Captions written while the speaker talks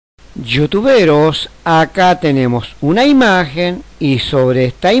Youtuberos, acá tenemos una imagen y sobre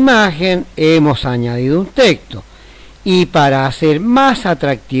esta imagen hemos añadido un texto, y para hacer más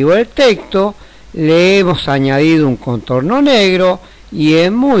atractivo el texto le hemos añadido un contorno negro y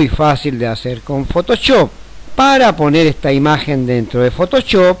es muy fácil de hacer con Photoshop. Para poner esta imagen dentro de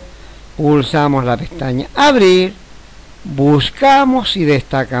Photoshop pulsamos la pestaña Abrir, buscamos y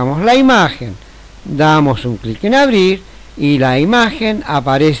destacamos la imagen, damos un clic en Abrir y la imagen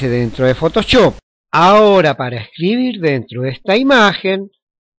aparece dentro de Photoshop. Ahora, para escribir dentro de esta imagen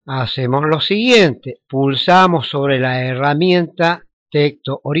hacemos lo siguiente: pulsamos sobre la herramienta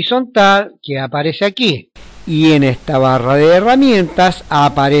texto horizontal que aparece aquí, y en esta barra de herramientas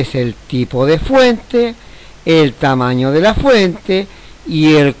aparece el tipo de fuente, el tamaño de la fuente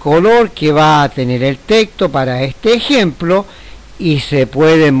y el color que va a tener el texto para este ejemplo, y se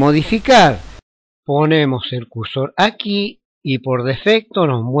pueden modificar. Ponemos el cursor aquí y por defecto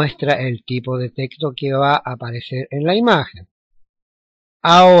nos muestra el tipo de texto que va a aparecer en la imagen.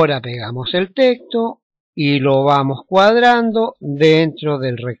 Ahora pegamos el texto y lo vamos cuadrando dentro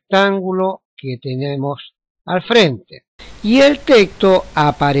del rectángulo que tenemos al frente. Y el texto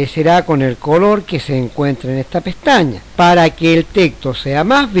aparecerá con el color que se encuentra en esta pestaña. Para que el texto sea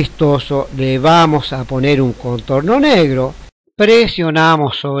más vistoso, le vamos a poner un contorno negro.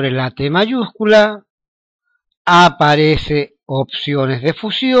 Presionamos sobre la T mayúscula, aparece opciones de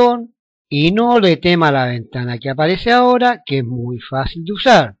fusión y no le tema la ventana que aparece ahora, que es muy fácil de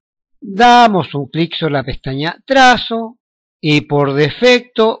usar. Damos un clic sobre la pestaña trazo y por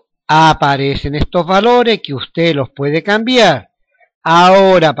defecto aparecen estos valores que usted los puede cambiar.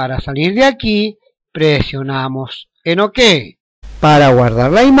 Ahora, para salir de aquí presionamos en OK. Para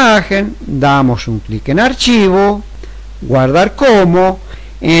guardar la imagen damos un clic en archivo, guardar como.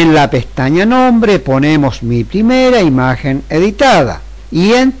 En la pestaña nombre ponemos mi primera imagen editada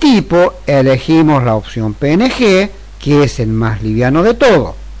y en tipo elegimos la opción PNG, que es el más liviano de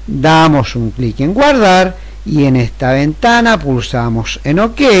todo. Damos un clic en guardar y en esta ventana pulsamos en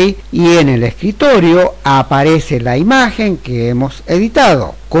OK y en el escritorio aparece la imagen que hemos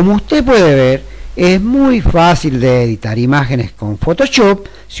editado. Como usted puede ver, es muy fácil de editar imágenes con Photoshop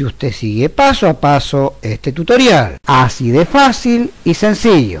si usted sigue paso a paso este tutorial. Así de fácil y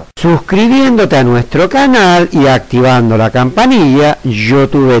sencillo. Suscribiéndote a nuestro canal y activando la campanilla,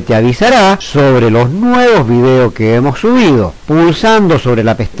 YouTube te avisará sobre los nuevos videos que hemos subido. Pulsando sobre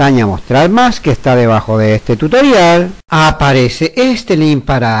la pestaña Mostrar más que está debajo de este tutorial, aparece este link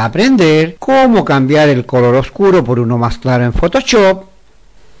para aprender cómo cambiar el color oscuro por uno más claro en Photoshop,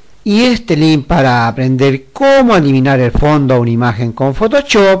 y este link para aprender cómo eliminar el fondo a una imagen con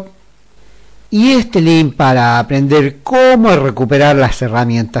Photoshop, y este link para aprender cómo recuperar las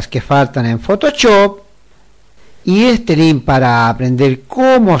herramientas que faltan en Photoshop, y este link para aprender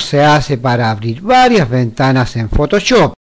cómo se hace para abrir varias ventanas en Photoshop.